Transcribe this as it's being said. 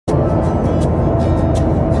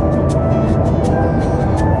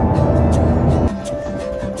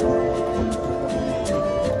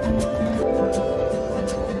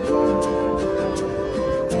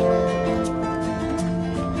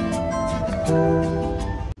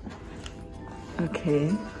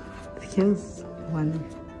Okay, here's one.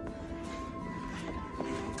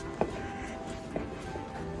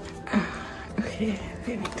 Okay,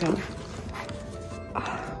 there we go.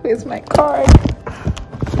 Where's my card?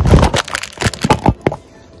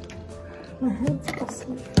 My head's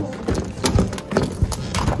asleep.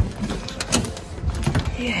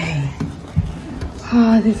 Yay.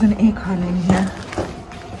 Oh, there's an aircon in here.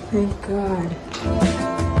 Thank God.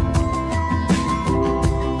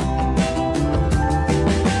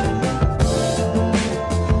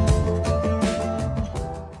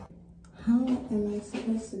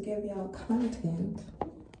 To give y'all content.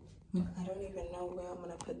 I don't even know where I'm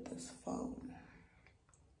gonna put this phone.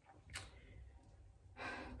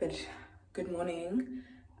 But good morning.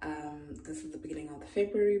 This is the beginning of the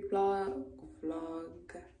February vlog.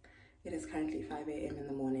 It is currently 5 a.m. in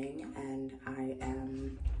the morning and I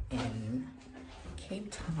am in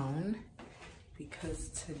Cape Town because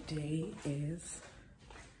today is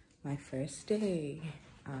my first day.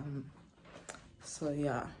 So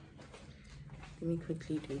yeah. Let me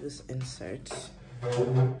quickly do this insert. I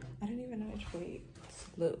don't even know which way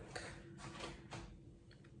to look.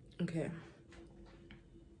 Okay.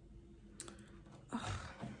 Oh,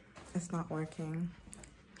 it's not working.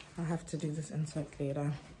 I'll have to do this insert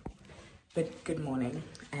later. But good morning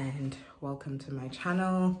and welcome to my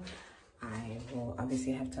channel. I will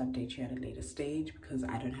obviously have to update you at a later stage because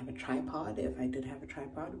I don't have a tripod. If I did have a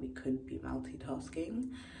tripod, we could be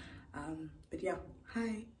multitasking. But yeah,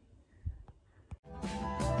 hi.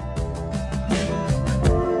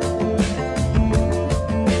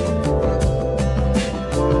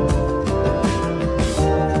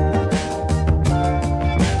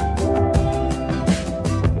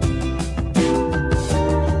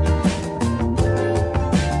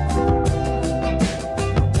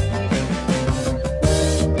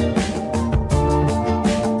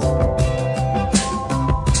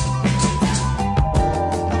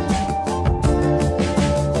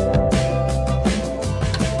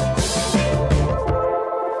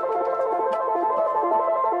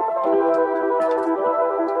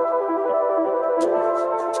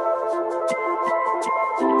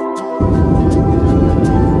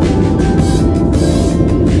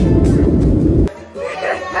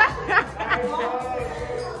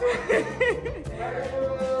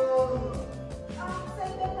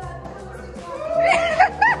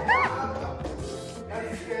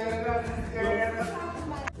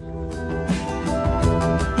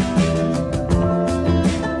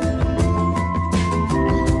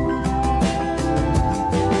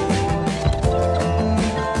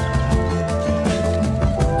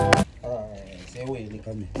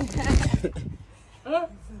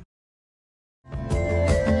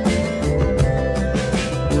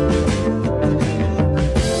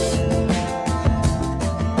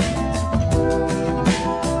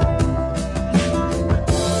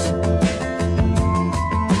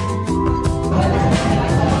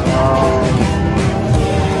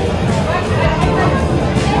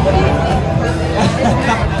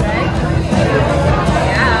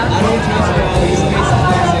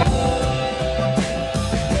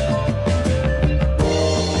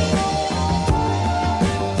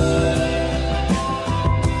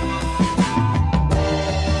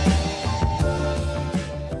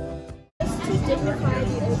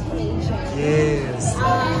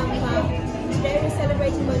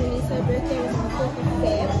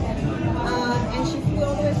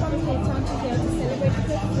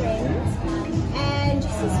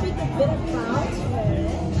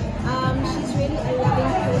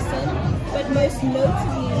 Most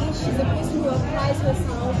notably, she's a person who applies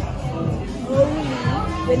herself only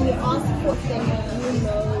when you ask for things you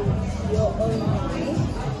know your own mind.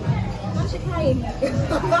 Why is she crying?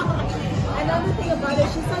 Another thing about her,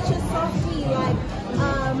 she's such a softie. Like, I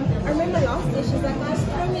remember last year, she's like, guys,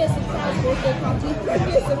 throw me a surprise birthday party, throw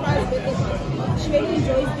me a surprise birthday party. She really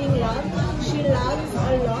enjoys being loved. She loves a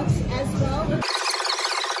lot as well.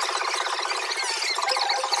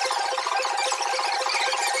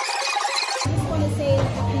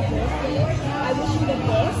 I wish you the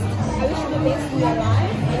best. I wish you the best in your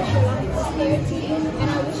life. I wish you a lot of prosperity, and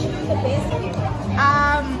I wish you the best.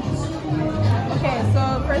 Okay, so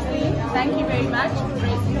firstly, thank you very much for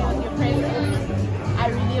gracing me with your presence. I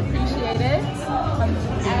really appreciate it,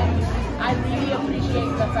 and I really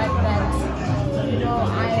appreciate the fact that, you know,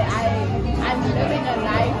 I'm living a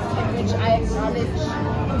life in which I acknowledge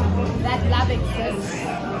that love exists.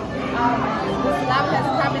 This love has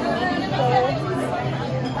come in many forms.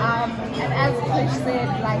 And as Krish said,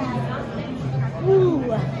 like, woo!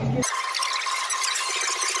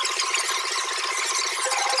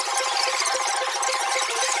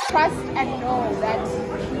 trust and know that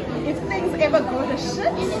if things ever go to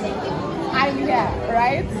shit, I'm here,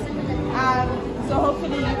 right? So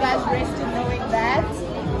hopefully you guys rest in knowing that.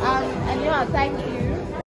 And yeah, thank you.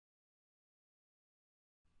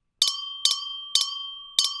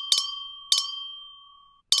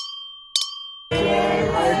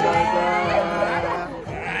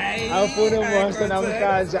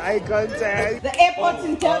 Eye contact. The airport's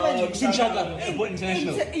in Durban. Airport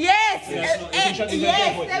International. Yes,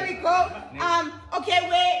 International there we go. Okay,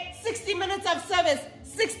 we're 60 minutes of service.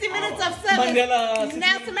 60 minutes of service. Mandela.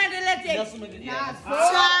 Nelson Mandela Day. Nelson Mandela, yeah.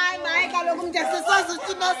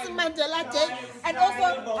 Nelson Mandela Day. And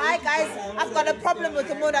also, hi guys, I've got a problem with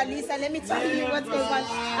the Mona Lisa. Let me tell you what's going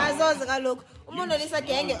on. Look, Mona Lisa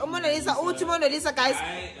gang, Mona Lisa, Mona Lisa guys.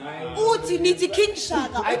 Uti niti King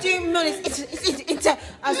Shaka. Uti Mona Lisa, it's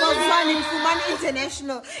as well as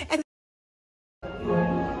international. And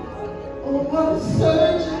I'm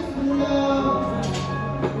searching for love.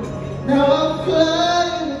 Now I'm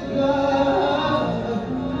flying in love.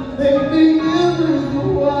 Maybe you're the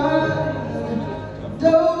one.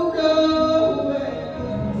 Don't go away.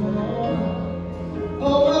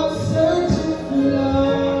 Oh, I'm searching for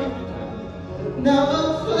love. Now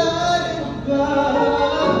I'm flying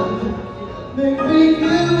above. Maybe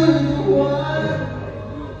you're the one.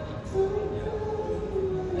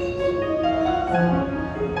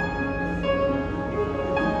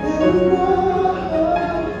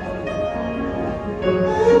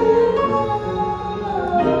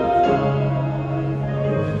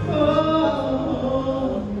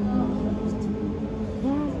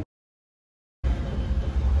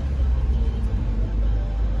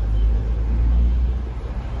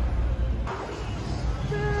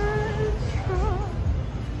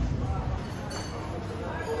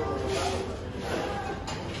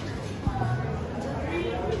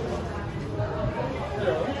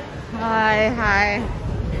 Hi.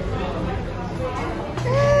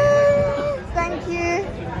 Thank you.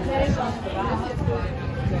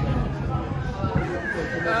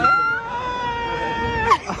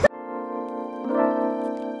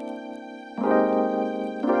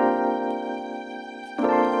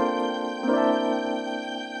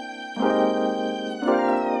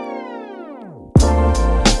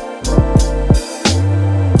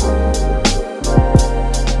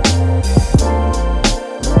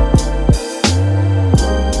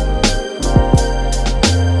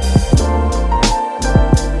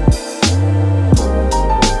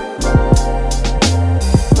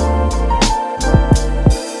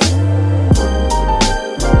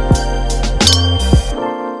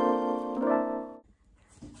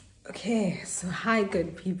 Okay, so hi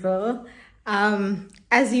good people.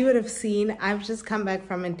 As you would have seen, I've just come back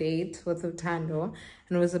from a date with Utando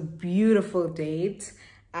and it was a beautiful date.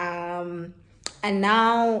 And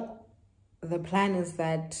now the plan is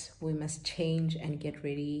that we must change and get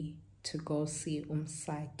ready to go see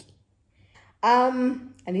Umsaki. I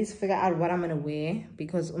need to figure out what I'm gonna wear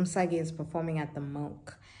because Umsaki is performing at the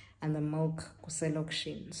Milk and the Milk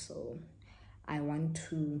Kuselokshin, so I want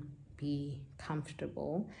to be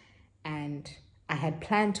comfortable. And I had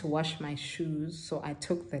planned to wash my shoes, so I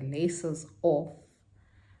took the laces off,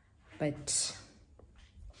 but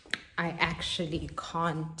I actually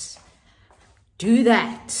can't do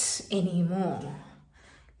that anymore.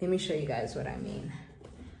 Let me show you guys what I mean.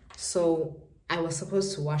 So I was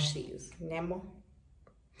supposed to wash these, remember?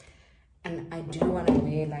 And I do want to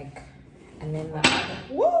wear like, and then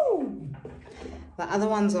the other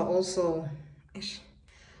ones are also,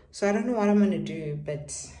 so I don't know what I'm gonna do,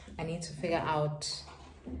 but I need to figure out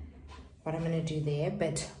what I'm gonna do there.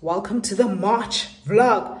 But welcome to the March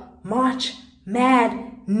vlog, March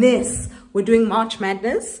Madness. We're doing March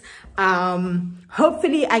Madness.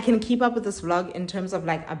 Hopefully I can keep up with this vlog in terms of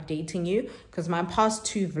like updating you, because my past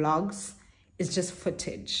 2 vlogs is just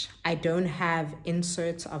footage. I don't have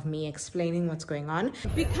inserts of me explaining what's going on.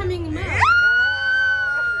 becoming mad.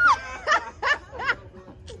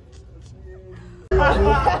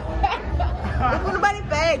 Everybody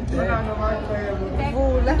beg.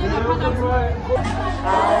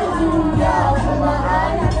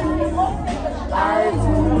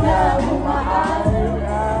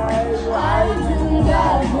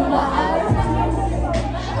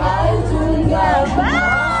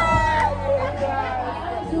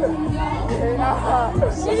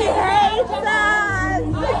 She hates us.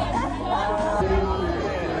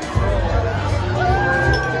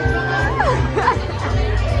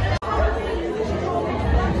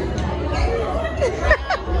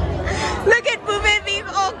 Look at Bube Beef.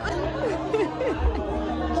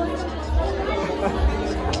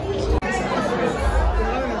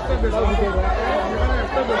 Some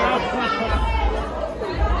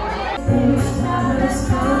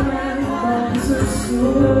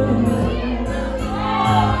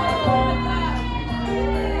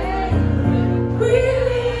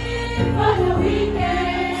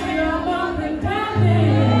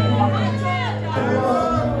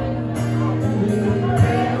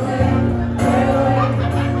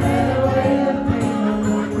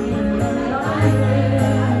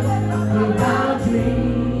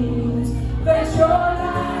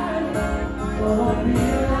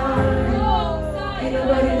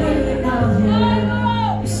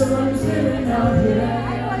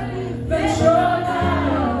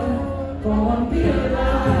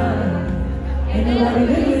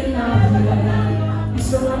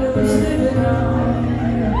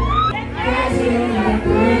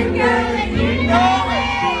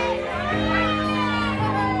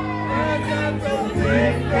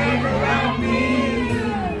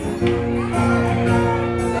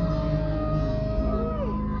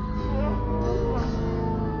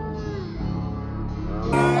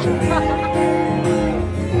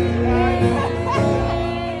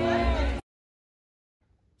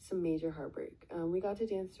major heartbreak. We got to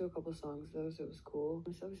dance to a couple songs though, so it was cool.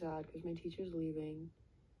 I'm so sad because my teacher's leaving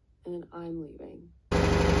and then I'm leaving.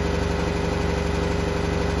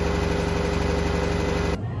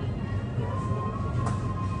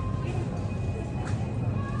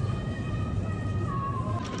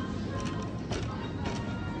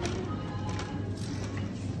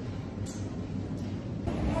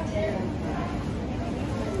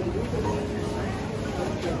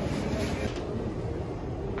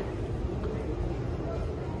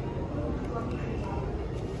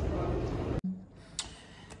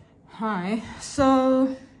 Hi,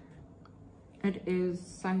 so it is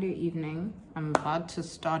Sunday evening. I'm about to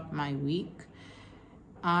start my week.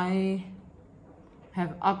 I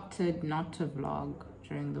have opted not to vlog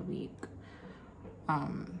during the week,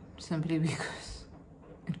 simply because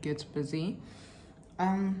it gets busy.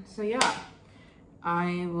 So yeah,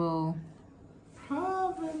 I will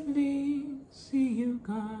probably see you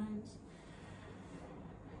guys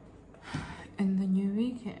in the new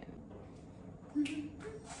weekend.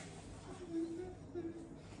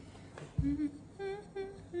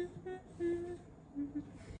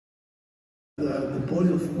 The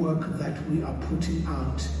body of work that we are putting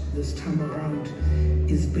out this time around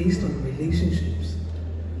is based on relationships.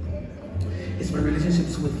 It's my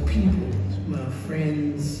relationships with people, my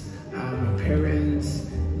friends, my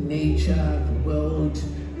parents, nature, the world,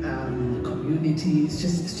 community. It's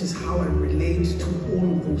just how I relate to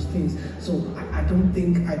all of those things. So I don't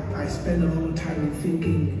think I spend a lot of time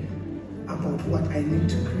thinking about what I need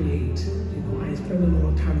to create. You know, I spend a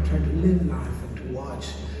lot of time trying to live life and to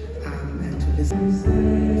watch and to listen.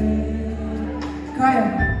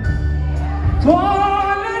 Kaya.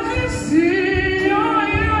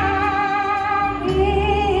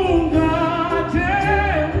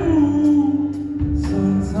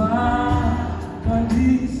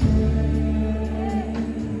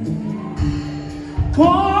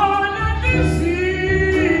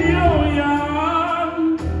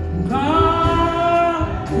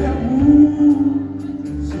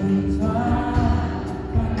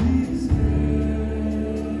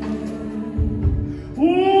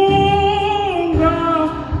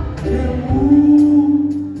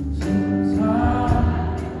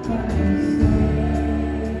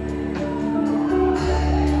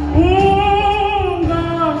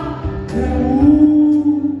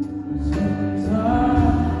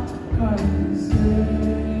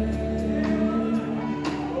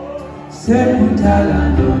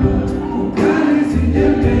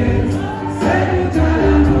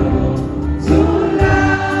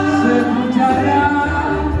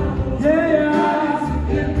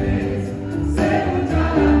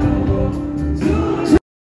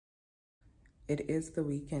 It is the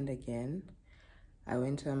weekend again. I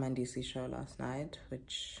went to a Mandisi show last night,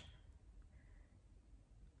 which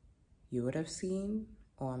you would have seen,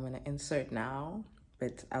 or I'm gonna insert now,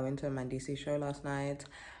 but I went to a Mandisi show last night.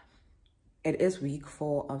 It is week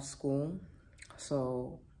 4 of school,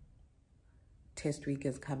 so test week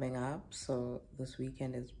is coming up, so this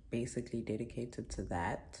weekend is basically dedicated to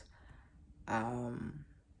that.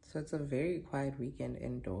 So it's a very quiet weekend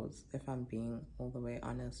indoors, if I'm being all the way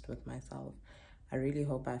honest with myself. I really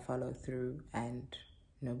hope I follow through and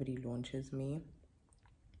nobody launches me,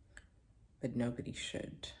 but nobody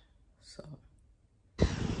should, so.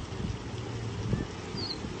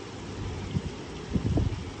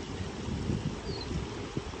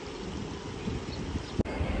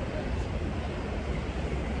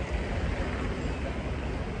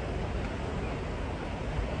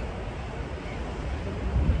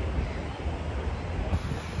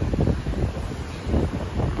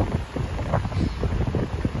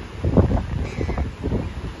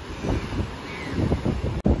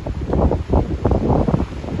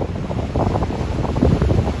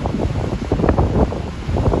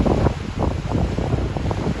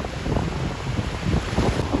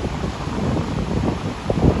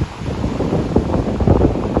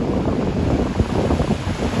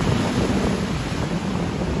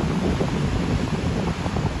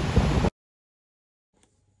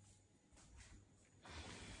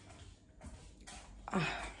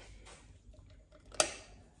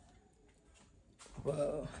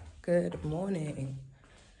 Good morning.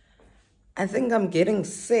 I think I'm getting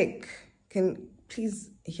sick. Can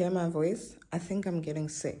please hear my voice? I think I'm getting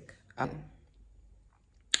sick.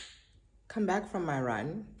 Come back from my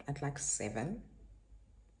run at like 7.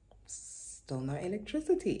 Still no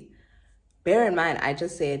electricity. Bear in mind, I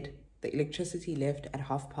just said the electricity left at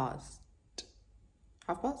 3:30.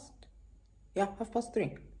 Yeah,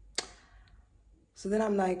 3:30. So then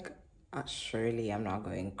I'm like, surely I'm not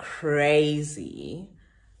going crazy,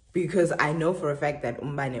 because I know for a fact that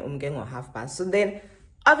umbane umgeng or 3:30. So then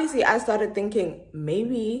obviously I started thinking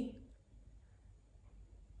maybe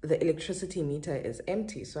the electricity meter is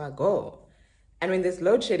empty. So I go, and when there's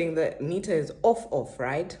load shedding, the meter is off,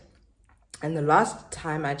 right? And the last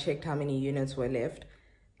time I checked how many units were left,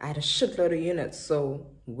 I had a shitload of units. So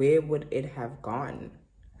where would it have gone?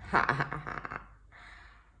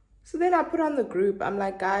 So then I put on the group. I'm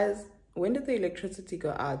like, guys, when did the electricity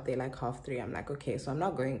go out? They're like 3:30. I'm like, okay, so I'm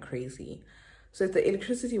not going crazy. So if the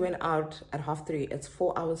electricity went out at 3:30, it's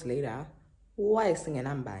 4 hours later. Why is it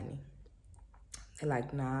ambani? They're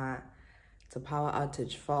like, nah, it's a power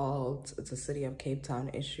outage fault. It's a City of Cape Town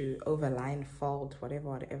issue, overline fault,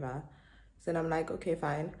 whatever. So then I'm like, okay,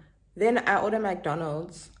 fine. Then I order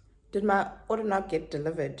McDonald's. Did my order not get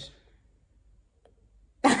delivered?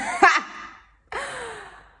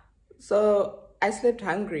 So I slept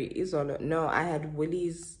hungry. No, I had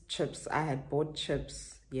Willie's chips. I had bought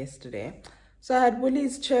chips yesterday. So I had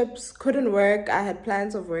Willie's chips, couldn't work. I had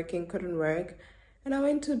plans of working, couldn't work. And I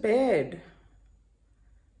went to bed.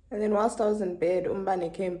 And then whilst I was in bed,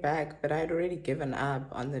 Umbane came back, but I had already given up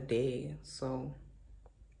on the day. So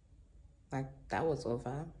like that was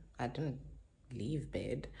over. I didn't leave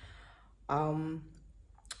bed.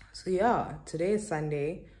 So yeah, today is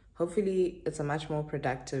Sunday. Hopefully it's a much more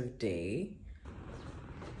productive day.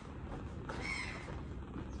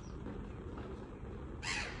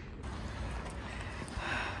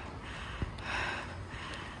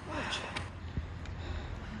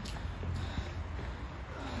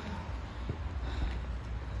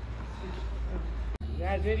 You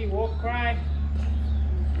guys ready? Walk, cry.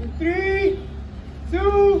 3,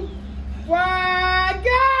 2, 1,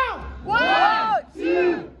 go! 1,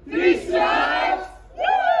 2, 3, start!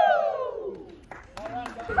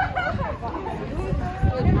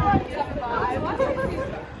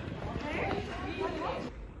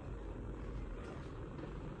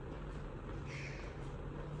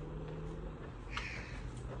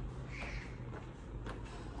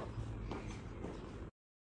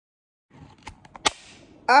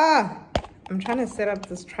 I'm trying to set up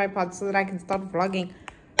this tripod so that I can start vlogging,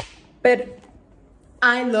 but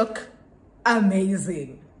I look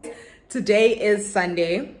amazing. Today is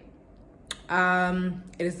Sunday.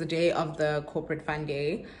 It is the day of the corporate fun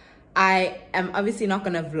day. I am obviously not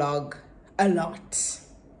gonna vlog a lot.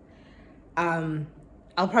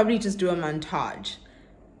 I'll probably just do a montage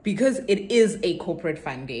because it is a corporate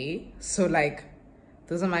fun day. So like,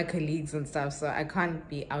 those are my colleagues and stuff, so I can't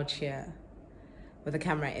be out here with a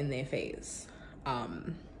camera in their face.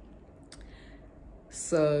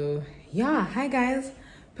 So yeah, hi guys.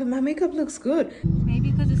 But my makeup looks good.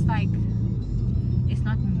 Maybe because it's like, it's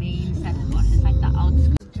not main Stellenbosch, it's like the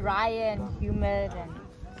outskirts. Dry and humid and...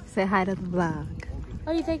 Say hi to the vlog.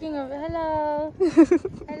 Oh, you're taking a... Hello.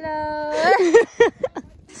 Hello.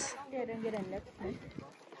 Yeah, don't get a nip slip.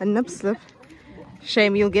 A nip slip?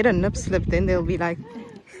 Shame, you'll get a nip slip, then they'll be like,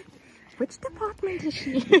 which department is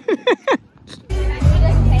she?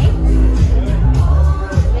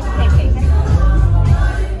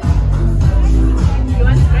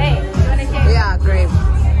 Yeah, grape.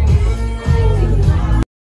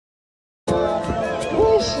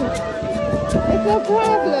 Push. It's a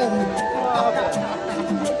problem.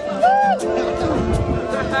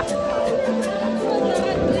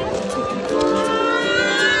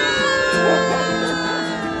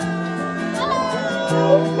 Oh,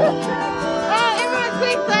 everyone's so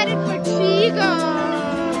excited for Chigo.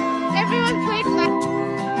 Everyone's so excited.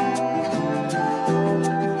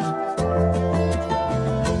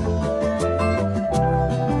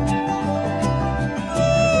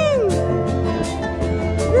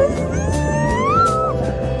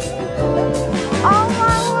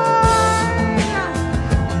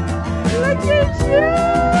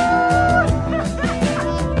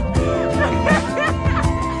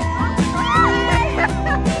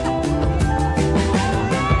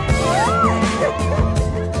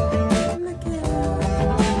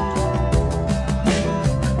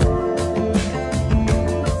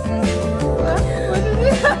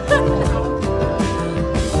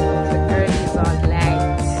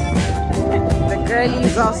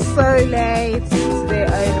 Girlies are so late to their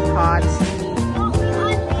own party.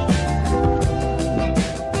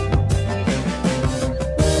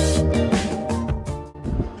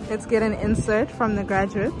 Let's get an insert from the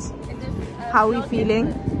graduates. How are we feeling?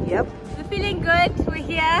 Yep. We're feeling good. We're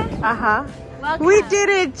here. Uh-huh. Welcome. We did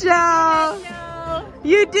it, Joe!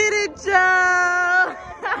 You did it, Joe!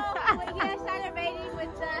 We're here celebrating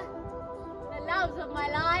with the loves of my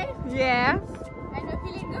life. Yeah. And we're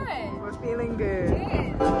feeling good. We're feeling good.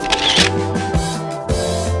 Yes.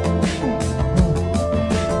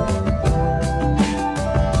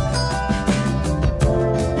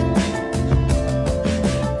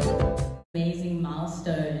 Amazing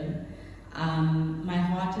milestone. My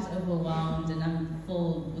heart is overwhelmed and I'm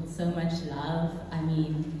full with so much love. I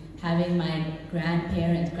mean, having my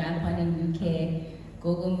grandparents, Grandpa in UK,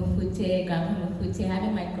 Gogo Mufute, Grandpa Mufute,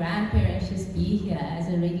 having my grandparents just be here is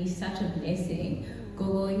already such a blessing.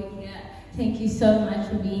 Gogo, you're here. Thank you so much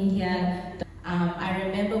for being here. I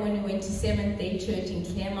remember when we went to Seventh Day Church in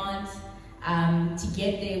Claremont. To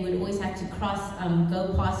get there, we'd always have to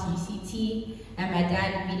go past UCT, and my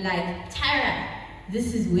dad would be like, Tyra,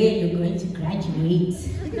 this is where you're going to graduate.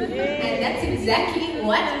 And that's exactly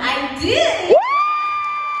what I did.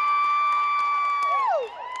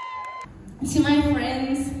 To my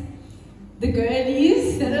friends, the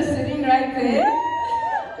girlies that are sitting right there.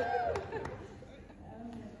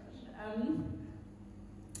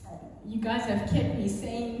 You guys have kept me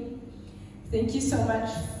sane. Thank you so much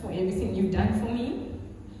for everything you've done for me.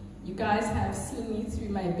 You guys have seen me through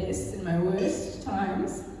my best and my worst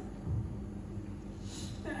times.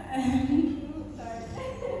 Sorry.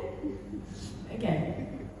 Okay.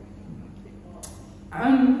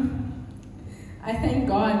 I thank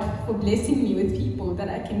God for blessing me with people that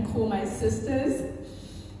I can call my sisters.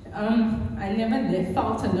 I never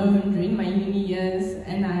felt alone during my uni years,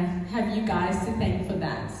 and I have you guys to thank for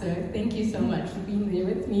that. So thank you so much for being there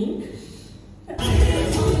with me.